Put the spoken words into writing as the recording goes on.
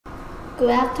Good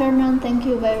afternoon. Thank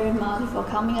you very much for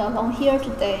coming along here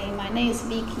today. My name is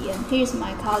Vicky and here's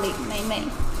my colleague Mei-Mei.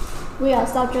 We are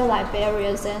subject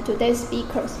librarians and today's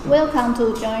speakers. Welcome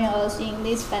to join us in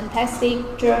this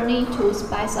fantastic journey to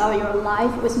spice up your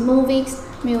life with movies,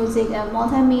 music, and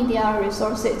multimedia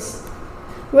resources.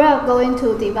 We are going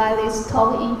to divide this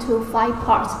talk into 5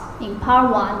 parts. In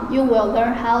part 1, you will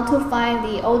learn how to find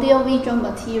the audiovisual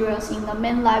materials in the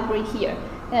main library here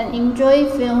and enjoy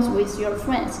films with your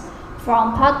friends.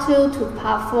 From part 2 to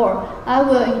part 4, I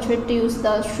will introduce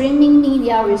the streaming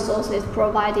media resources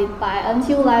provided by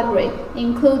NTU Library,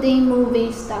 including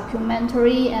movies,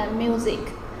 documentary, and music.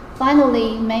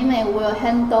 Finally, Mei-Mei will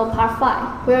handle part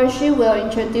 5, where she will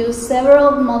introduce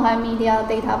several multimedia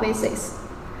databases.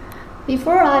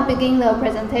 Before I begin the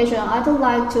presentation, I'd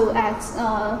like to ask,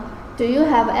 do you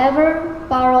have ever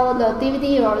borrowed the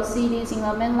DVD or CDs in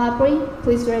the main library?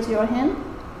 Please raise your hand.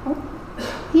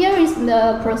 Here is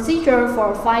the procedure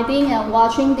for finding and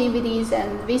watching DVDs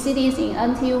and VCDs in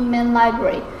NTU main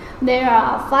library. There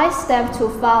are 5 steps to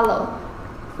follow.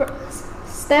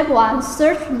 Step 1,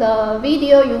 search the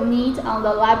video you need on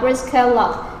the library's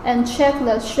catalog and check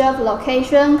the shelf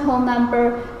location, code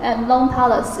number, and loan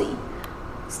policy.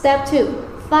 Step 2,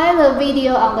 find the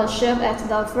video on the shelf at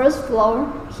the first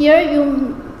floor. Here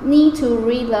you need to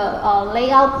read the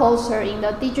layout poster in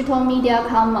the digital media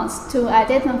commons to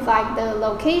identify the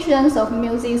locations of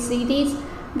music CDs,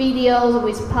 videos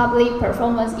with public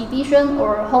performance edition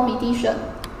or home edition.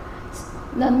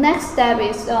 The next step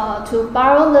is to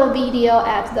borrow the video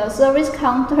at the service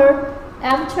counter.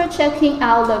 After checking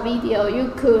out the video, you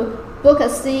could book a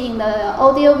seat in the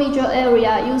audiovisual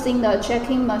area using the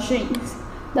check-in machines.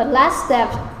 The last step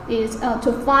is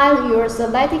to find your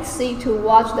selected seat to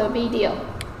watch the video.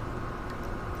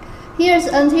 Here's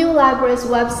NTU Library's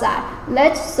website.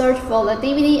 Let's search for the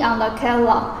DVD on the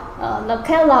catalog. The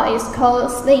catalog is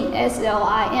called Sling,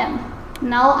 S-L-I-M.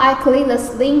 Now I click the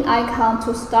Sling icon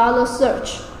to start the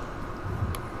search.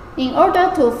 In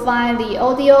order to find the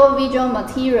audio-visual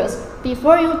materials,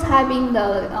 before you type in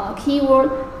the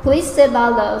keyword, please set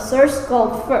up the search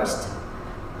scope first.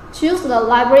 Choose the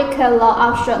library catalog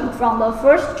option from the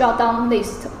first drop-down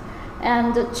list,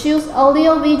 and choose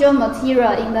audio-visual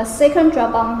material in the second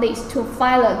drop-down list to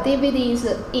find the DVDs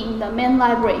in the main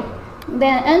library.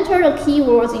 Then enter the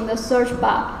keywords in the search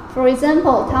bar. For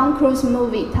example, Tom Cruise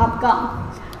movie Top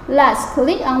Gun. Last,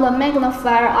 click on the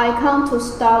magnifier icon to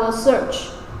start the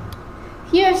search.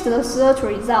 Here's the search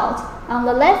result. On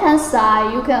the left-hand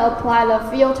side, you can apply the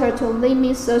filter to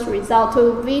limit search result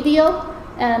to video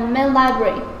and main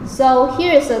library. So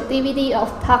here is a DVD of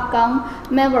Top Gun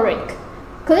Maverick.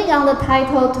 Click on the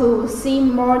title to see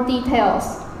more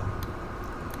details.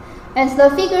 As the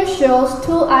figure shows,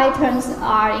 2 items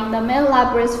are in the main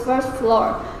library's first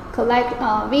floor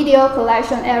video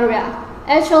collection area.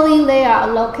 Actually, they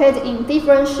are located in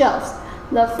different shelves.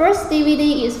 The first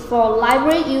DVD is for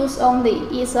library use only.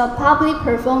 It's a public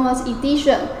performance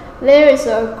edition. There is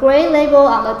a gray label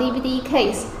on the DVD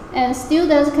case, and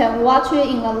students can watch it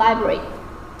in the library.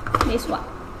 This one,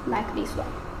 like this one.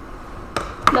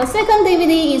 The second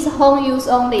DVD is home use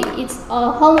only. It's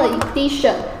a home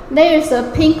edition. There is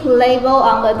a pink label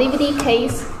on the DVD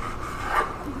case,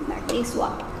 like this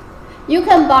one. You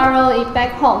can borrow it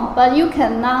back home, but you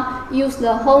cannot use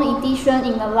the home edition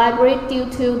in the library due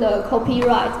to the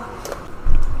copyright.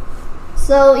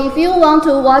 So if you want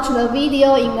to watch the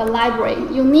video in the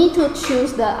library, you need to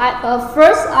choose the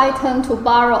first item to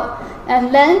borrow,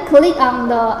 and then click on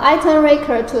the item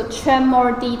record to check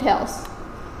more details.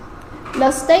 The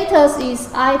status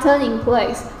is item in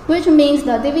place, which means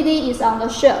the DVD is on the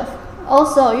shelf.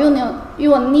 Also, you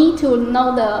will need to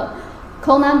know the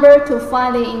code number to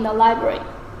find it in the library.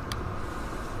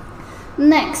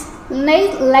 Next,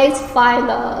 let's find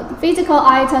the physical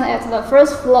item at the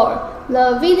first floor,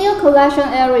 the video collection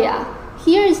area.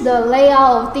 Here is the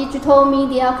layout of digital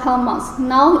media commons.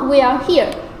 Now we are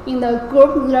here in the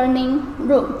group learning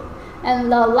room, and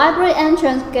the library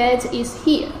entrance gate is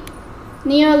here,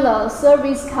 near the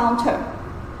service counter.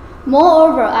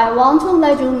 Moreover, I want to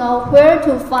let you know where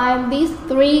to find these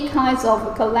 3 kinds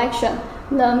of collection: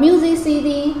 the music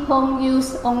CD, home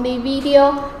use only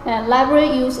video, and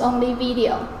library use only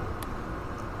video.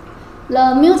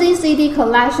 The music CD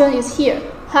collection is here,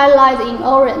 highlighted in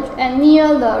orange and near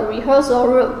the rehearsal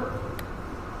room.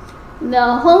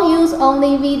 The home use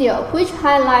only video, which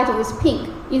highlighted with pink,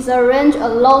 is arranged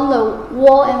along the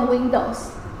wall and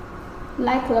windows,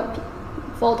 like the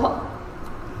photo.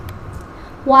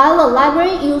 While the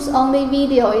library use only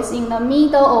video is in the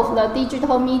middle of the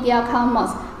digital media commons,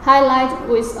 highlighted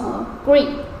with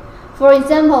green. For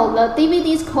example, the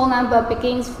DVD's code number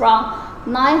begins from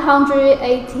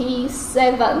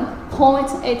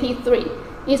 987.83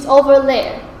 is over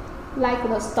there, like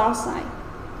the star sign.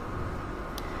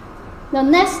 The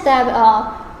next step,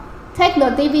 take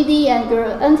the DVD and your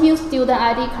NTU student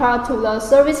ID card to the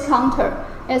service counter.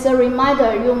 As a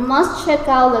reminder, you must check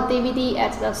out the DVD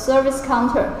at the service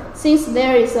counter since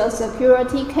there is a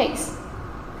security case.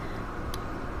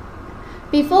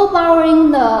 Before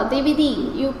borrowing the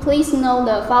DVD, you please know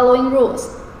the following rules.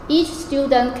 Each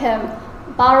student can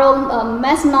borrow a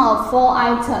maximum of 4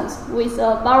 items with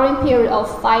a borrowing period of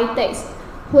 5 days.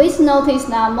 Please notice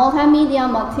that multimedia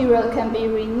material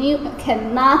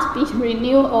cannot be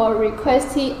renewed or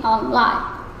requested online.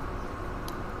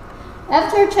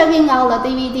 After checking out the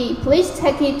DVD, please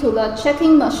take it to the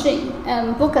checking machine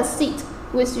and book a seat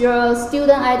with your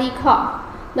student ID card.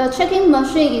 The checking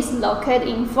machine is located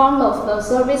in front of the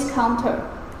service counter.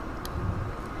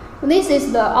 This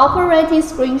is the operating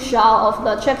screenshot of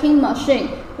the checking machine.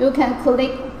 You can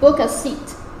click book a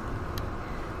seat.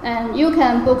 And you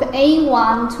can book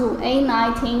A1 to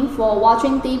A19 for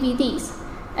watching DVDs.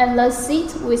 And the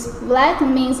seat with black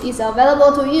means it's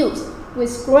available to use,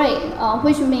 with gray,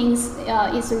 which means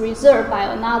it's reserved by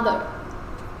another.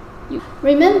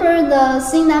 Remember the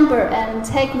seat number and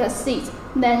take the seat.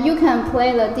 Then you can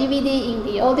play the DVD in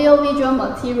the audiovisual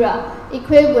material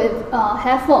equipped with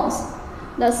headphones.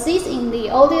 The seats in the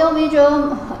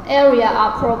audiovisual area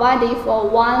are provided for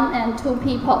 1 and 2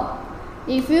 people.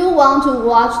 If you want to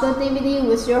watch the DVD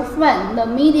with your friend, the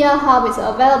media hub is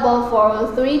available for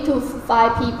 3 to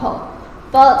 5 people,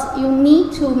 but you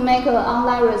need to make an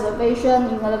online reservation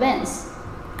in advance.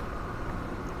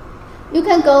 You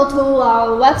can go to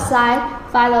our website,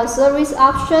 find the service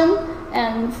option,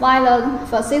 and find the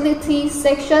facilities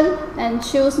section and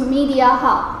choose Media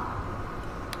Hub.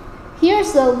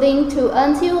 Here's a link to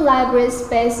NTU Library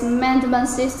Space Management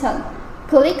System.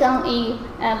 Click on it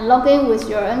and log in with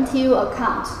your NTU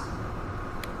account.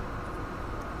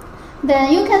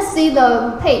 Then you can see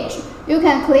the page. You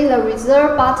can click the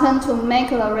reserve button to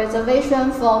make a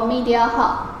reservation for Media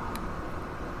Hub.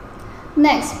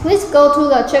 Next, please go to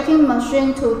the checking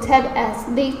machine to tap at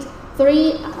least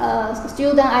 3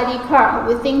 student ID cards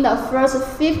within the first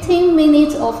 15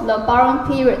 minutes of the borrowing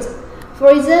period.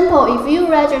 For example, if you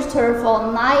register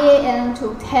for 9 a.m.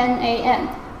 to 10 a.m.,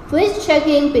 please check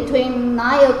in between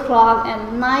 9 o'clock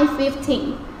and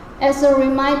 9:15. As a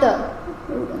reminder,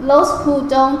 those who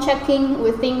don't check in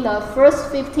within the first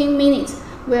 15 minutes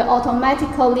will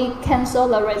automatically cancel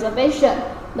the reservation.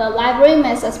 The library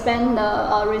may suspend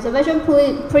the reservation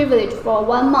privilege for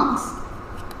 1 month.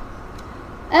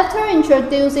 After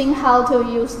introducing how to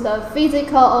use the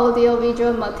physical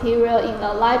audiovisual material in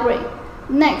the library,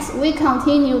 next we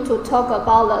continue to talk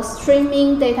about the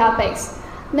streaming database.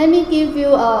 Let me give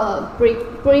you a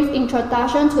brief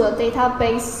introduction to the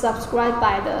database subscribed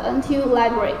by the NTU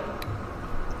Library.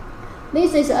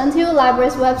 This is NTU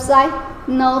Library's website.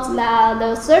 Note that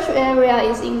the search area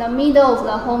is in the middle of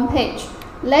the home page.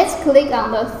 Let's click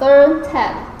on the third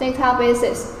tab,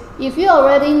 Databases. If you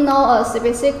already know a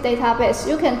specific database,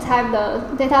 you can type the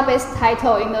database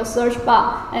title in the search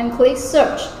bar and click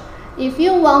Search. If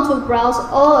you want to browse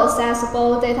all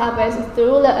accessible databases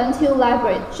through the NTU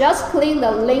Library, just click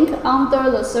the link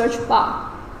under the search bar.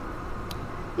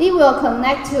 It will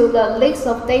connect to the list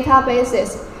of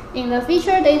databases. In the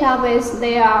feature database,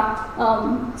 there are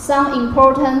some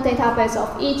important databases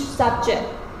of each subject.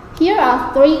 Here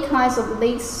are 3 kinds of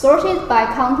lists sorted by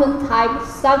content type,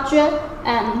 subject,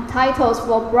 and titles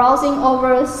for browsing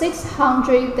over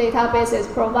 600 databases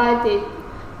provided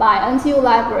by NTU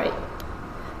Library.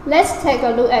 Let's take a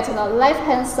look at the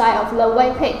left-hand side of the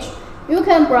web page. You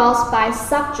can browse by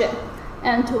subject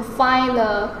and to find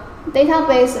the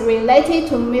database related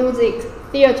to music,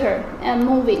 theater, and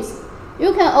movies.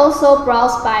 You can also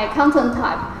browse by content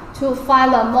type to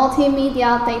find the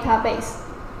multimedia database.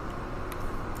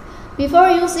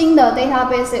 Before using the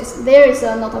databases, there is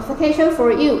a notification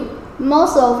for you.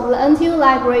 Most of the NTU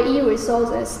Library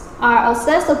e-resources are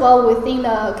accessible within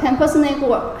the campus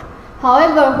network.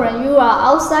 However, when you are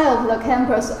outside of the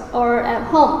campus or at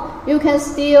home, you can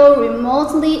still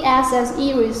remotely access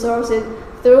e-resources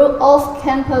through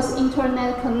off-campus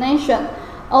internet connection,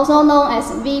 also known as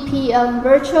VPN,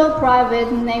 Virtual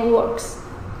Private Networks.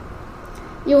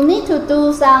 You need to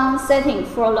do some settings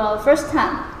for the first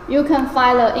time. You can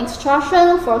find the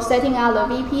instruction for setting up the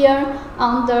VPN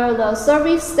under the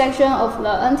service section of the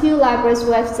NTU Library's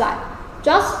website.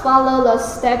 Just follow the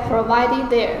steps provided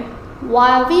there.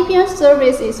 While VPN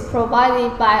service is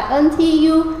provided by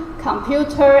NTU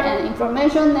Computer and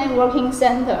Information Networking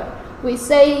Center, we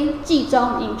say 集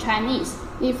中 in Chinese.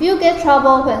 If you get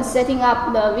trouble when setting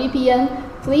up the VPN,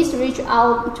 please reach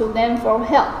out to them for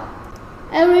help.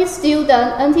 Every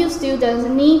student, NTU students,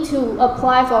 need to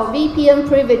apply for VPN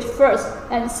privilege first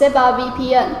and set up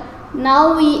VPN.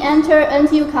 Now we enter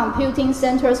NTU Computing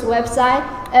Center's website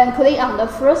and click on the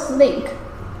first link.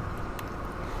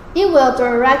 It will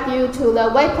direct you to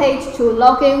the web page to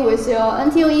log in with your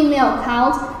NTU email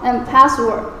account and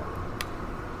password.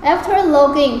 After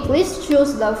login, please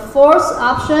choose the fourth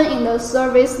option in the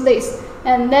service list,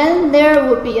 and then there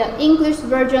will be an English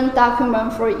version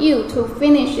document for you to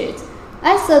finish it.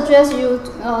 I suggest you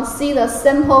see the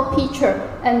sample picture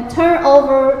and turn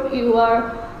over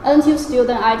your NTU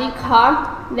student ID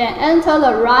card, then enter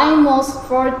the rightmost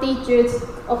 4 digits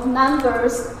of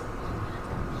numbers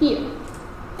here.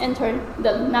 Enter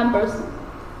the numbers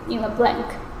in the blank.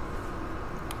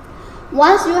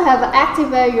 Once you have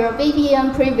activated your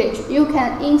VPN privilege, you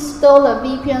can install the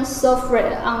VPN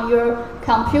software on your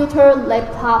computer,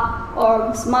 laptop,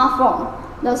 or smartphone.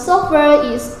 The software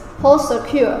is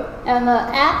post-secure, and the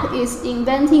app is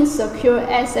inventing secure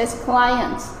access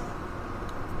clients.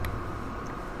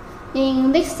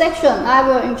 In this section, I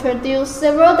will introduce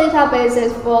several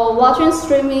databases for watching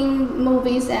streaming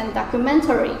movies and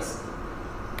documentaries.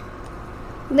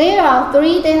 There are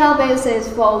 3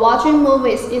 databases for watching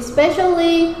movies,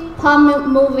 especially pop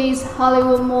movies,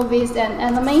 Hollywood movies, and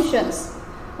animations.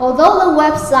 Although the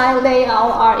website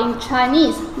layout are in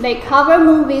Chinese, they cover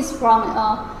movies from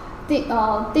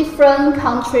different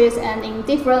countries and in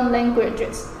different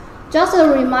languages. Just a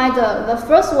reminder, the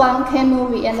first one,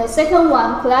 KMOVIE, and the second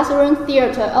one, Classroom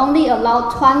Theater, only allow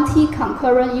 20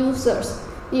 concurrent users.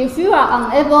 If you are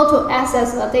unable to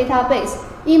access the database,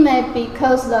 it may be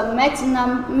because the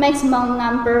maximum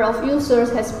number of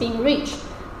users has been reached.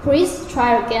 Please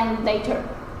try again later.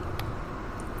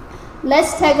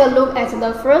 Let's take a look at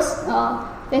the first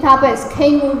database,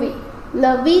 KMOVIE.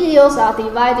 The videos are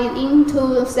divided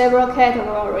into several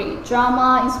categories: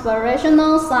 drama,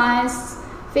 inspirational, science,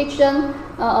 fiction,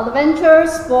 adventure,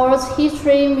 sports,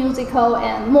 history, musical,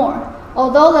 and more.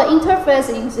 Although the interface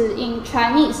is in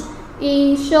Chinese,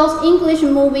 it shows English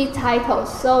movie titles,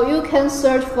 so you can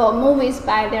search for movies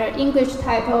by their English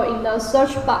title in the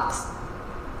search box.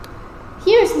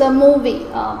 Here's the movie,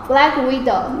 Black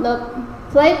Widow. The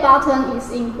play button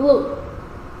is in blue.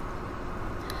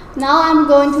 Now I'm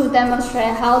going to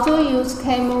demonstrate how to use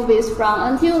KMOVIEs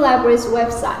from NTU Library's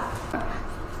website.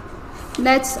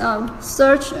 Let's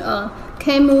search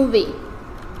KMOVIE.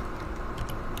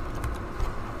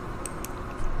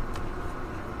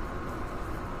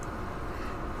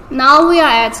 Now we are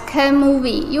at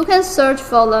KMOVIE. You can search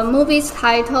for the movie's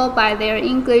title by their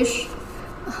English.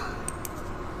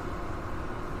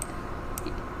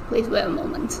 Please wait a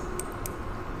moment.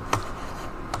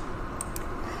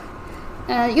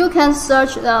 You can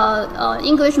search the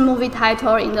English movie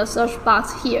title in the search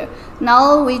box here.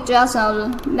 Now we just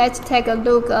let's take a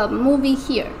look at movie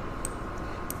here.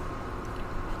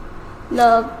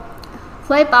 The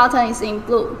play button is in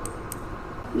blue.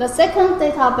 The second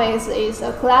database is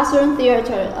a Classroom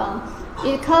Theater.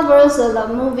 It covers the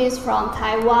movies from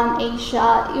Taiwan,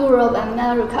 Asia, Europe, and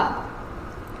America.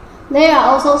 There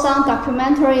are also some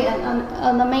documentary and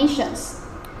animations.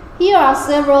 Here are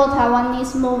several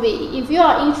Taiwanese movies. If you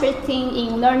are interested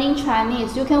in learning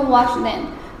Chinese, you can watch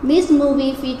them. These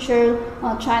movies feature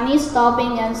Chinese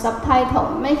dubbing and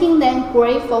subtitle, making them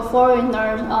great for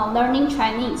foreigners learning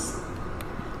Chinese.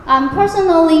 I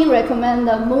personally recommend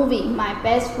the movie My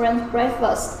Best Friend's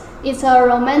Breakfast. It's a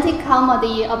romantic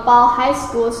comedy about high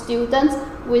school students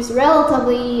with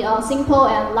relatively simple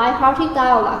and light-hearted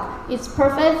dialogue. It's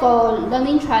perfect for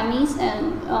learning Chinese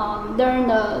and learn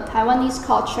the Taiwanese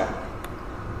culture.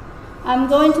 I'm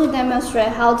going to demonstrate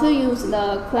how to use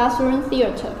the Classroom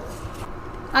Theater.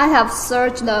 I have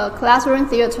searched the Classroom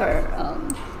Theater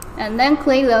and then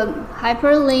click the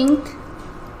hyperlink.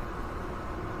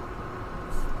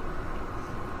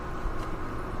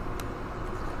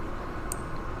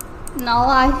 Now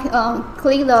I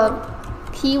click the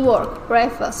keyword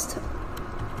breakfast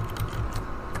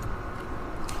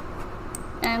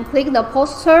and click the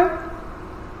poster.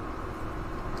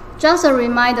 Just a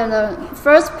reminder, the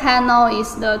first panel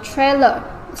is the trailer,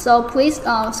 so please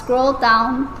scroll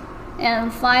down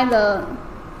and find the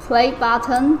play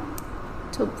button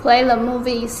to play the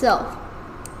movie itself.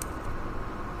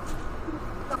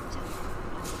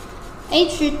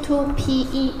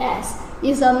 H2PES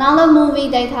is another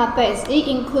movie database. It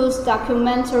includes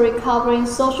documentary covering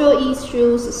social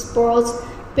issues, sports,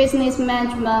 business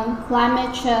management,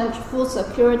 climate change, food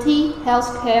security,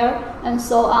 healthcare, and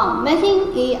so on,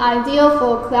 making it ideal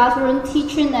for classroom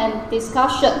teaching and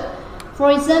discussion.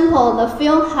 For example, the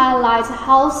film highlights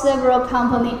how several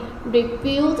companies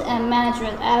rebuilt and managed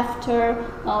after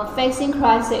facing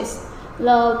crisis.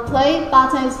 The play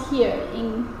button is here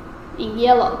in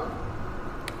yellow.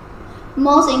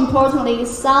 Most importantly,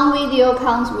 some video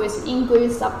comes with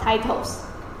English subtitles.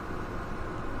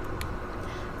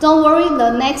 Don't worry,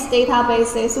 the next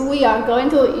databases we are going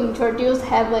to introduce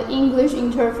have English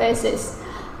interfaces.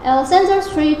 Alexander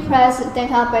Street Press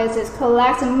databases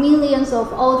collect millions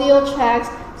of audio tracks,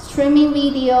 streaming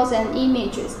videos, and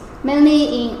images, mainly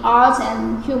in arts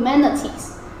and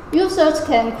humanities. Users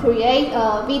can create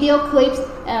video clips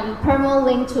and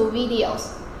permalink to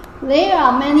videos. There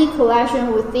are many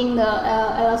collections within the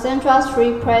Alexandra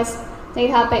Street Press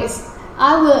database.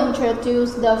 I will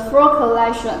introduce the 4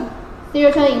 collections: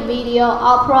 Theater in Video,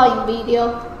 Opera in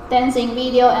Video, Dance in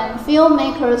Video, and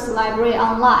Filmakers Library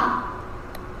Online.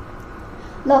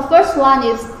 The first one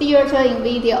is Theater in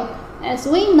Video. As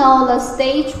we know, the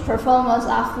stage performances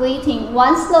are fleeting.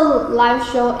 Once the live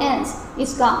show ends,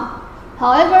 it's gone.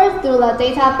 However, through the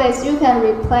database, you can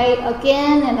replay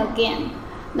again and again.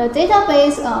 The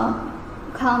database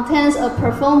contains a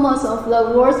performance of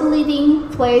the world's leading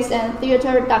plays and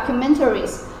theater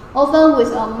documentaries, often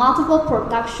with multiple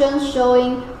productions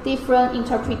showing different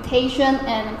interpretation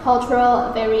and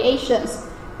cultural variations.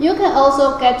 You can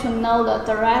also get to know the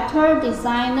director,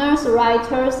 designers,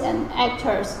 writers, and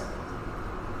actors.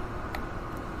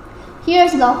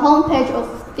 Here's the homepage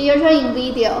of Theater in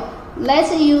Video.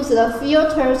 Let's use the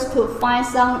filters to find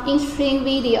some interesting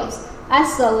videos. I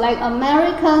select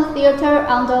American theater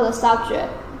under the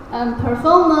subject and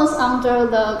performance under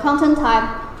the content type.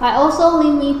 I also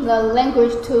limit the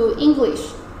language to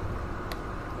English.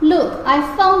 Look, I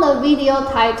found the video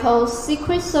titled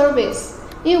Secret Service.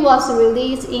 It was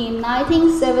released in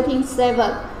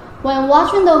 1977. When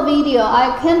watching the video,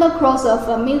 I came across a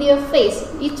familiar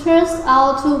face. It turns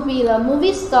out to be the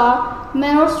movie star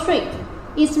Meryl Streep.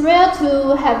 It's rare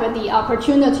to have the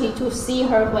opportunity to see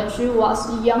her when she was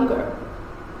younger.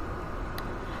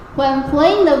 When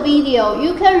playing the video,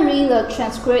 you can read the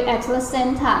transcript at the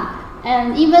same time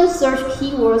and even search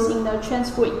keywords in the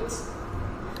transcript.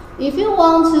 If you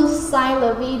want to cite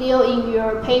the video in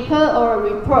your paper or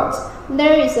report,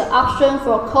 there is an option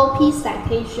for copy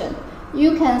citation.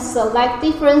 You can select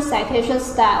different citation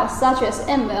styles such as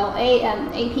MLA and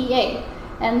APA,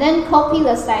 and then copy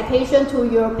the citation to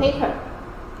your paper.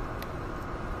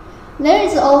 There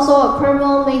is also a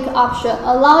permalink option,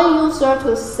 allowing users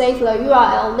to save the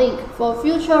URL link for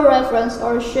future reference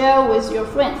or share with your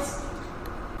friends.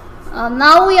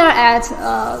 Now we are at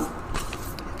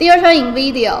Theater in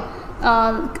Video,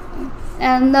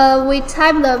 and we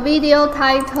type the video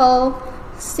title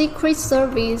Secret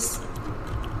Service.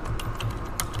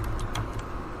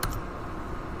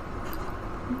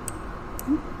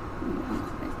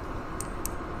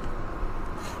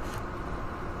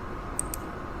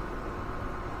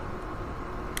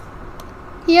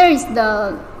 Here is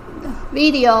the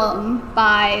video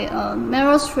by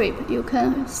Meryl Streep. You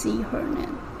can see her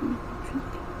name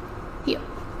here.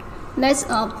 Let's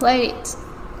play it.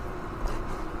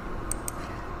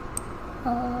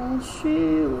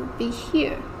 She will be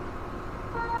here.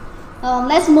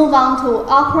 Let's move on to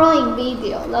Opera in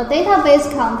Video. The database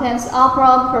contains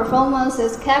opera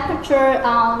performances captured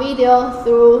on video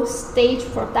through stage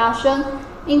production,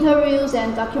 interviews,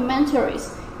 and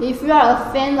documentaries. If you are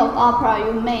a fan of opera,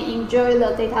 you may enjoy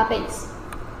the database.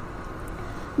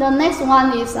 The next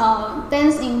one is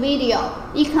Dance in Video.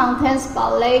 It contains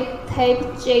ballet, tape,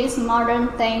 jazz,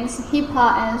 modern dance,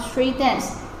 hip-hop, and street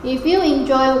dance. If you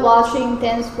enjoy watching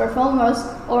dance performers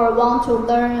or want to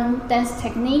learn dance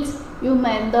techniques, you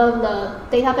may love the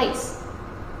database.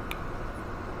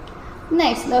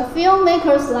 Next, the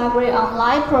Filmakers Library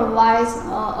Online provides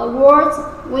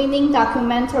award-winning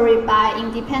documentary by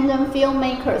independent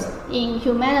filmmakers in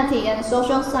humanity and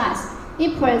social science.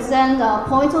 It presents a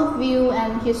point of view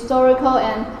and historical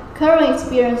and current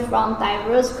experience from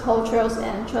diverse cultures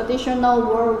and traditional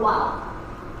worldwide.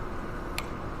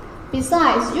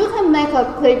 Besides, you can make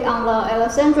a clip on the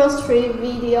Alexandra Street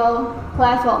video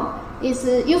platform. It's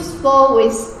useful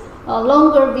with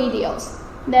longer videos.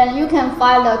 Then you can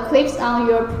find the clips on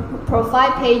your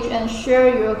profile page and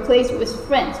share your clips with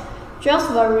friends.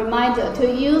 Just a reminder,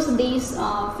 to use these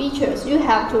features, you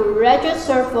have to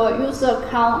register for user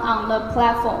account on the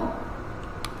platform.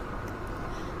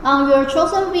 On your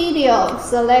chosen video,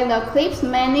 select the Clips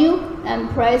menu and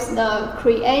press the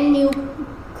Create New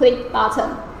Clip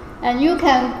button. And you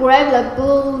can grab the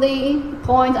blue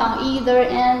point on either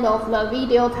end of the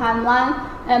video timeline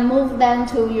and move them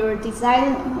to your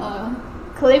design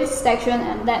clip section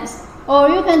and dance. or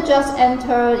you can just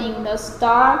enter in the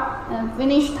start and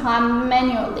finish time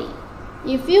manually.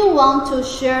 If you want to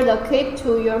share the clip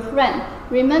to your friend,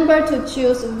 remember to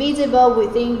choose visible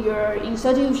within your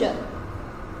institution.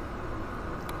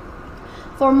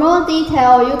 For more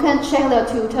detail, you can check the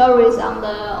tutorials on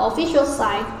the official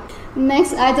site.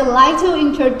 Next, I'd like to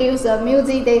introduce the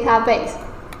music database.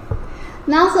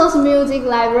 NASO's Music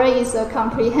Library is a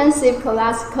comprehensive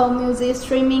classical music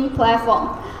streaming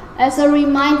platform. As a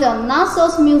reminder,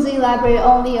 NASO's Music Library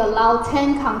only allows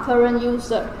 10 concurrent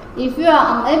users. If you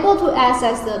are unable to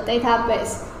access the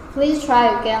database, please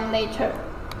try again later.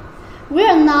 We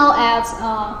are now at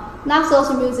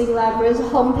NASO's Music Library's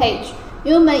homepage.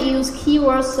 You may use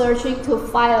keyword searching to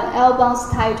find an album's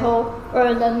title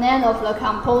or the name of the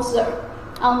composer.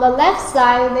 On the left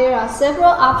side, there are several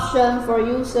options for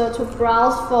users to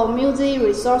browse for music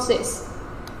resources.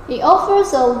 It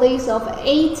offers a list of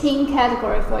 18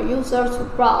 categories for users to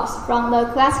browse, from the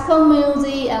classical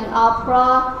music and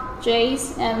opera,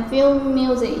 jazz, and film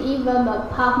music, even the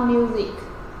pop music.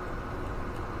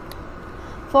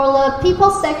 For the people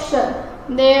section,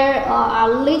 there are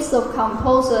lists of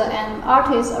composers and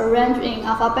artists arranged in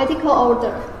alphabetical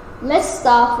order. Let's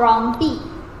start from B.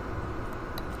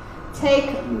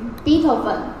 Take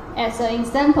Beethoven as an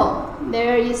example.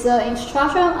 There is an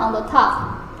instruction on the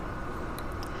top.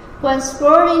 When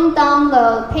scrolling down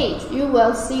the page, you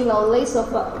will see the list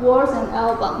of works and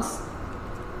albums.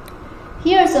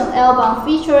 Here's an album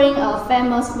featuring a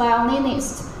famous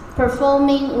violinist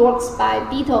performing works by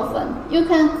Beethoven. You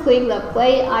can click the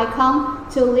play icon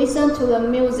to listen to the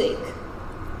music.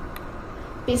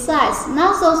 Besides,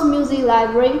 NASO's Music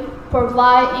Library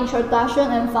provides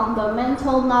introduction and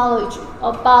fundamental knowledge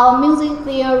about music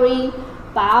theory,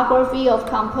 biography of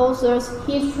composers,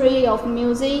 history of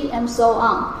music, and so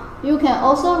on. You can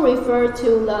also refer to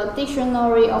the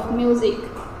Dictionary of Music.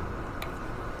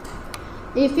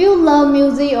 If you love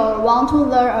music or want to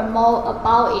learn more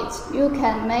about it, you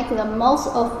can make the most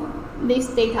of this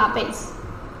database.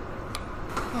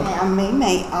 Hey, I'm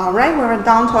Mei-Mei. Alright, we're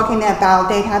done talking about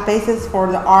databases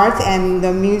for the arts and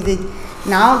the music.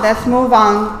 Now let's move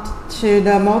on to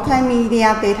the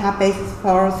multimedia databases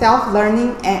for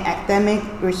self-learning and academic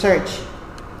research.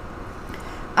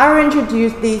 I will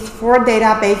introduce these 4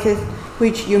 databases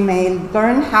which you may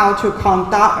learn how to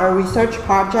conduct a research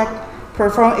project,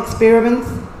 perform experiments,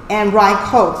 and write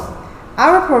codes. I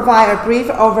will provide a brief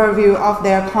overview of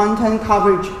their content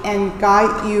coverage and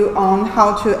guide you on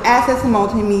how to access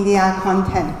multimedia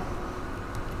content.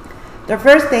 The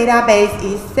first database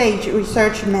is SAGE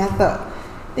Research Method.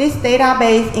 This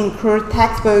database includes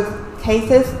textbooks,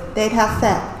 cases,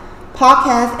 datasets,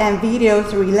 podcasts, and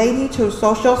videos related to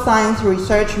social science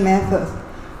research methods,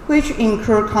 which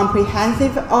include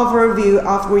comprehensive overview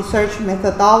of research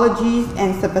methodologies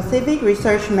and specific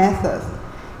research methods.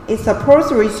 It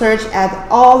supports research at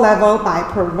all levels by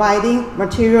providing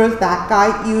materials that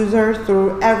guide users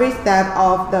through every step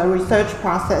of the research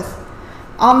process.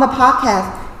 On the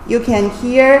podcast, you can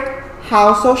hear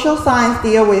how social science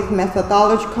deal with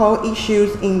methodological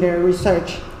issues in their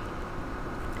research.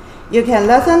 You can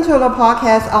listen to the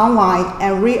podcast online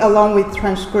and read along with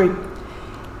transcript.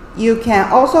 You can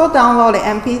also download the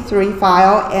MP3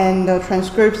 file and the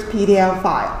transcript's PDF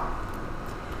file.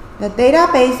 The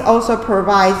database also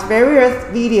provides various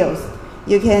videos.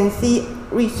 You can see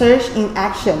research in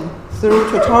action through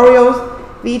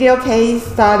tutorials, video case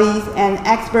studies, and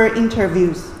expert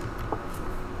interviews.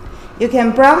 You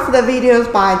can browse the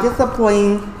videos by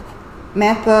discipline,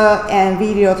 method, and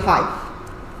video type.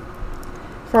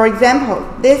 For example,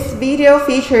 this video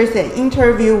features an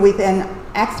interview with an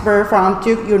expert from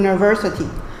Duke University.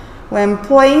 When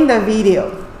playing the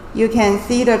video, you can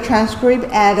see the transcript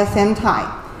at the same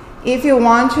time. If you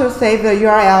want to save the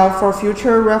URL for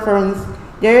future reference,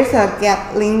 there is a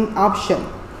get link option.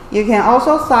 You can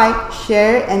also cite,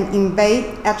 share, and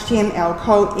embed HTML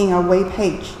code in a web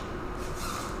page.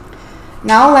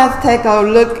 Now let's take a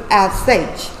look at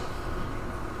SAGE.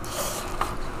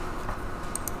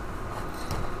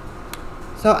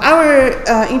 So I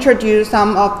will introduce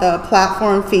some of the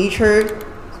platform features.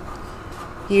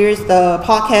 Here's the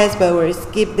podcast, but we'll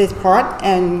skip this part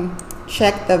and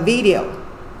check the video.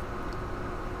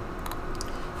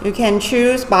 You can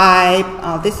choose by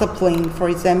discipline. For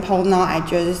example, now I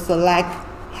just select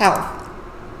health.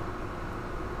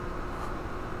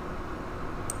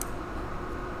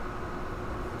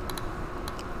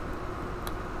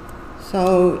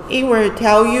 So it will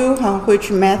tell you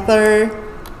which method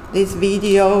this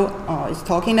video is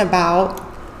talking about.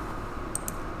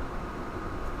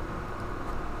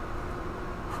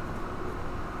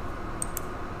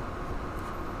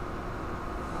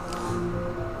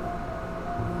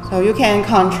 So you can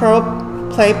control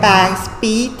playback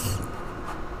speed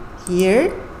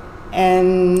here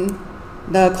and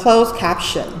the closed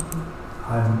caption.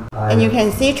 And you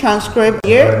can see transcript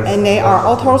here, and they are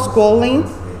auto-scrolling,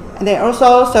 and they're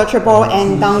also searchable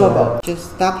and downloadable.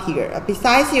 Just stop here.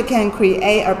 Besides, you can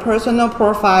create a personal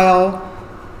profile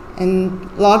and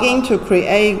log in to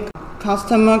create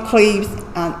customer clips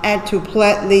and add to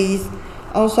playlists.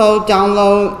 Also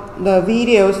download the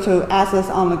videos to access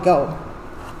on the go.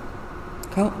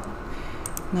 Cool.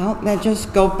 Now let's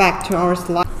just go back to our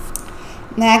slide.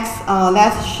 Next,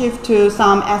 let's shift to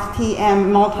some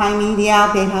STM multimedia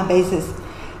databases.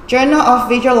 Journal of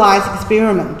Visualized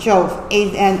Experiment, JOVE,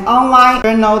 is an online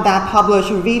journal that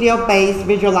publishes video-based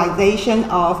visualization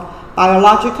of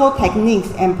biological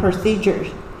techniques and procedures.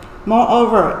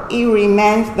 Moreover, it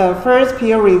remains the first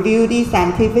peer-reviewed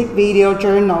scientific video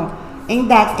journal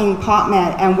indexed in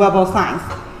PubMed and Web of Science.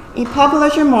 It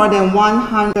publishes more than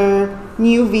 100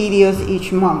 new videos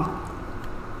each month.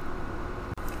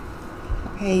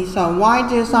 Okay, so why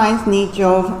do science need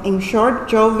JOVE? In short,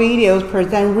 JOVE videos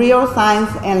present real science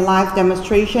and live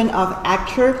demonstration of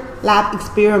actual lab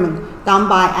experiments done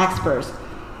by experts.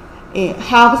 It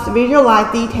helps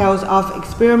visualize details of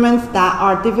experiments that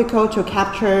are difficult to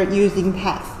capture using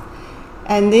text.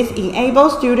 And this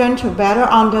enables students to better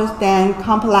understand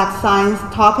complex science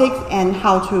topics and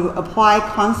how to apply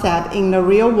concepts in the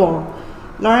real world.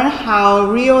 Learn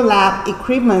how real lab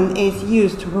equipment is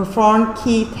used to perform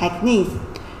key techniques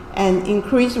and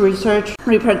increase research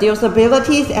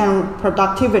reproducibility and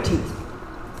productivity.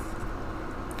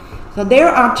 So there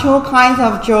are two kinds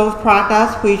of JOVE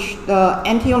products which the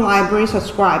NTU Library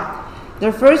subscribes.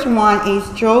 The first one is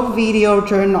JOVE Video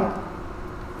Journal.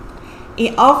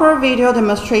 It offers video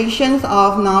demonstrations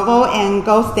of novel and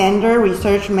gold standard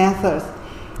research methods,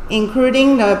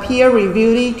 including the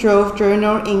peer-reviewed JOVE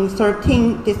journal in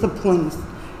 13 disciplines.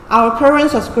 Our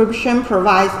current subscription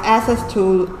provides access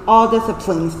to all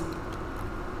disciplines.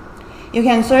 You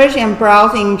can search and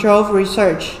browse in JOVE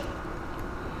Research.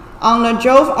 On the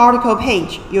JOVE article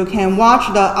page, you can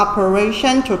watch the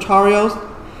operation tutorials.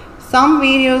 Some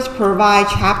videos provide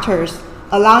chapters,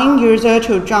 allowing users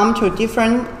to jump to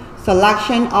different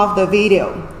selections of the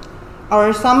video.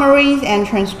 Our summaries and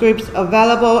transcripts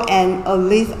available and a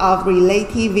list of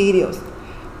related videos.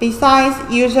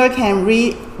 Besides, users can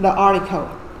read the article.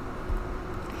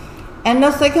 And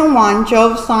the second one,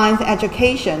 JOVE Science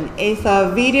Education, is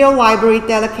a video library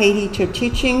dedicated to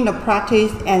teaching the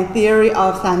practice and theory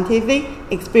of scientific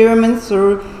experiments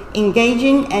through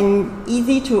engaging and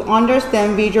easy to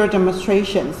understand visual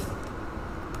demonstrations.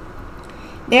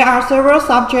 There are several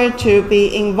subjects to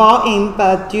be involved in,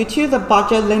 but due to the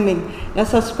budget limit, the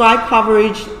subscribe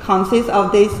coverage consists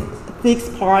of these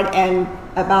 6 parts and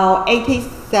about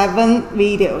 87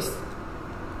 videos.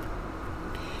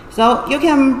 So you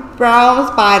can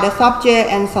browse by the subject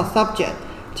and subsubject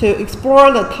to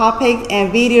explore the topics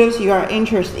and videos you are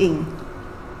interested in.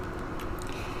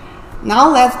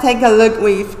 Now let's take a look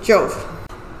with JOVE.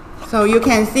 So you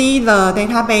can see the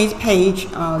database page.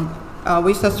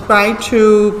 We subscribe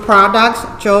to products,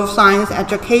 JOVE Science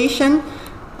Education.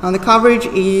 The coverage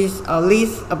is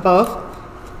listed above.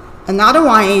 Another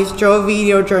one is JOVE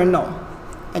Video Journal.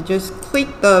 I just click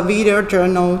the video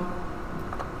journal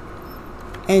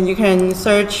and you can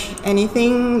search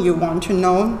anything you want to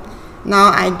know.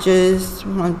 Now I just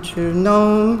want to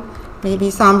know maybe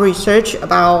some research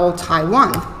about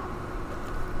Taiwan.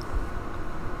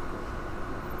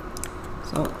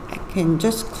 So I can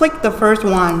just click the first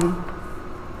one.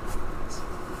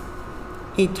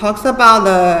 It talks about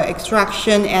the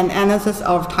extraction and analysis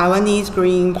of Taiwanese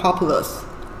green populace.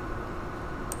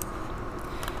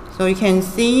 So you can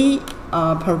see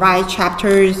provide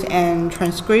chapters and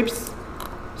transcripts.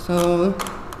 So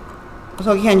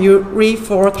can you read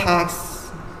full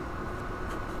text?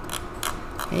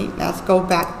 Okay, let's go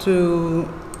back to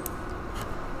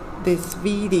this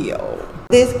video.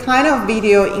 This kind of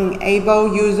video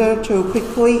enables users to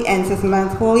quickly and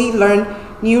systematically learn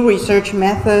new research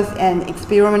methods and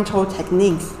experimental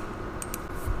techniques.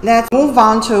 Let's move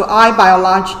on to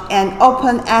iBiology, an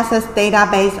open access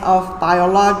database of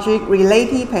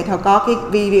biologic-related pedagogic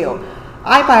video.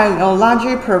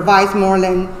 iBiology provides more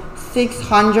than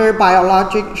 600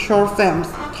 biologic short films,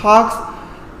 talks,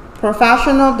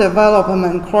 professional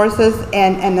development courses,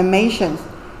 and animations.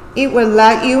 It will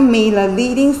let you meet the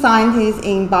leading scientists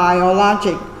in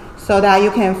biology so that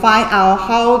you can find out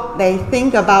how they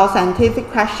think about scientific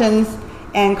questions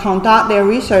and conduct their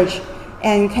research,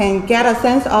 and can get a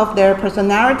sense of their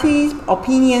personalities,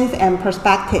 opinions, and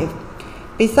perspective.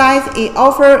 Besides, it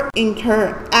offers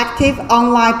interactive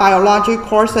online biology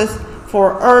courses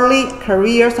for early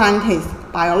career scientists,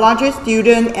 biology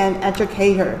student, and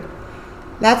educator.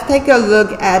 Let's take a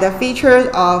look at the features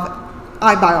of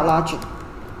iBiology.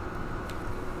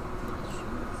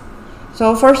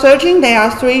 So for searching, there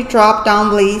are 3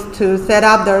 drop-down lists to set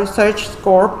up the search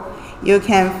scope. You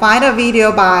can find a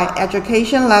video by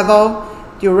education level,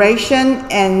 duration,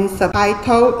 and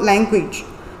subtitle language.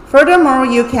 Furthermore,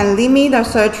 you can limit the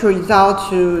search result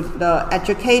to the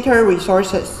educator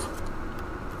resources.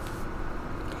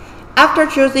 After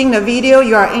choosing the video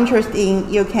you are interested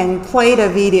in, you can play the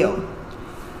video.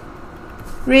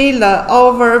 Read the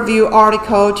overview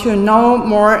article to know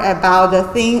more about the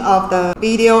theme of the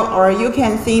video, or you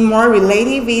can see more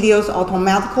related videos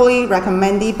automatically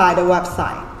recommended by the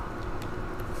website.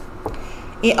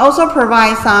 It also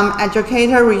provides some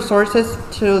educator resources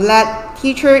to let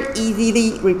teachers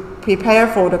easily prepare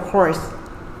for the course.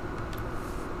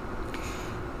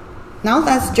 Now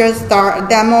let's just start a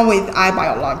demo with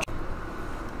iBiology.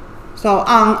 So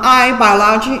on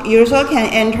iBiology, user can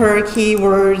enter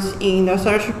keywords in the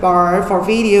search bar for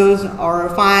videos or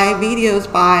find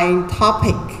videos by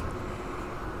topic.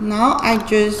 Now I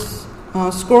just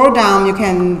scroll down. You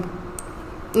can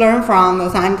learn from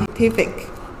the scientific.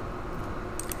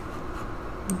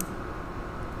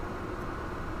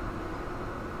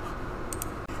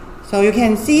 So you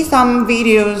can see some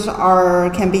videos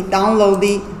can be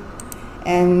downloaded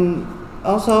and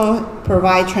also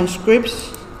provide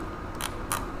transcripts.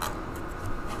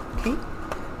 Okay.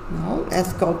 Now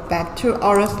let's go back to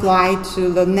our slide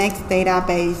to the next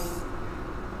database.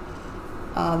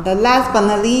 The last but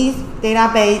not least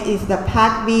database is the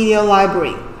PAC Video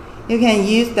Library. You can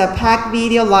use the PAC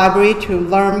Video Library to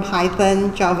learn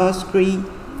Python, JavaScript,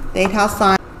 data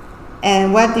science,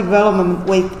 and web development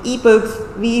with ebooks,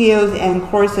 videos, and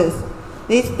courses.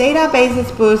 This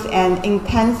database boasts an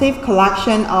intensive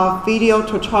collection of video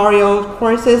tutorial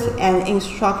courses and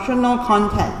instructional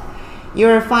content. You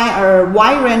will find a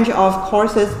wide range of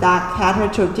courses that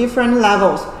cater to different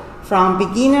levels, from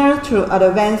beginners to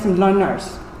advanced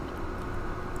learners.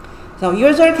 So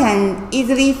users can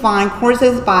easily find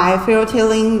courses by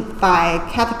filtering by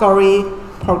category,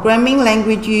 programming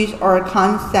languages, or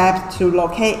concepts to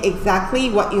locate exactly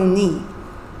what you need.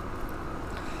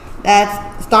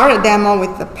 Let's start a demo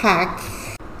with the PAC.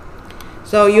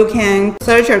 So you can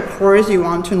search a course you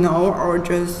want to know or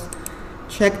just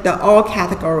check the all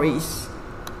categories.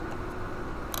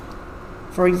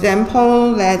 For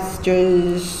example, let's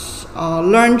just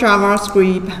learn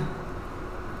JavaScript.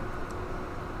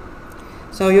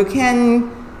 So you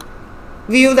can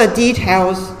view the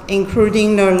details,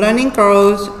 including the learning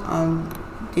goals,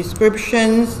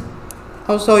 descriptions.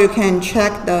 Also, you can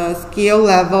check the skill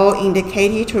level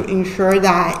indicator to ensure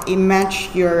that it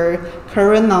matches your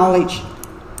current knowledge.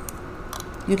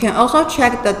 You can also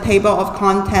check the table of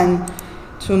content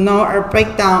to know a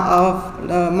breakdown of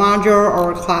the module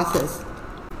or classes.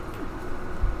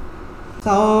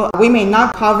 So we may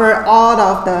not cover all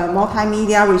of the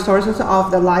multimedia resources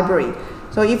of the library.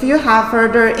 So if you have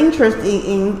further interest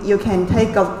in, you can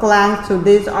take a glance to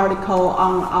this article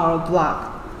on our blog.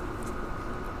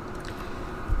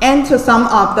 And to sum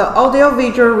up, the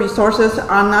audiovisual resources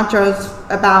are not just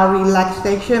about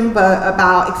relaxation, but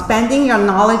about expanding your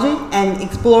knowledge and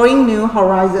exploring new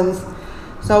horizons.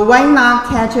 So why not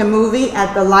catch a movie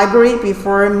at the library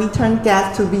before midterm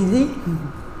gets too busy?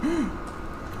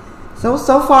 So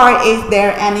far, is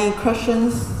there any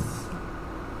questions?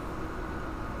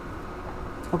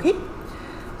 Okay.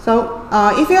 So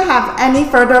if you have any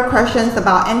further questions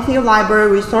about NTU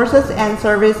Library resources and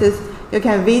services, you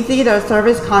can visit the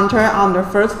service counter on the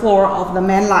first floor of the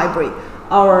main library,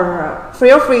 or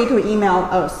feel free to email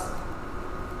us.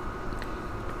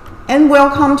 And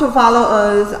welcome to follow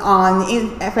us on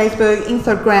Facebook,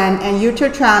 Instagram, and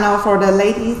YouTube channel for the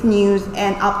latest news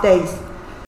and updates.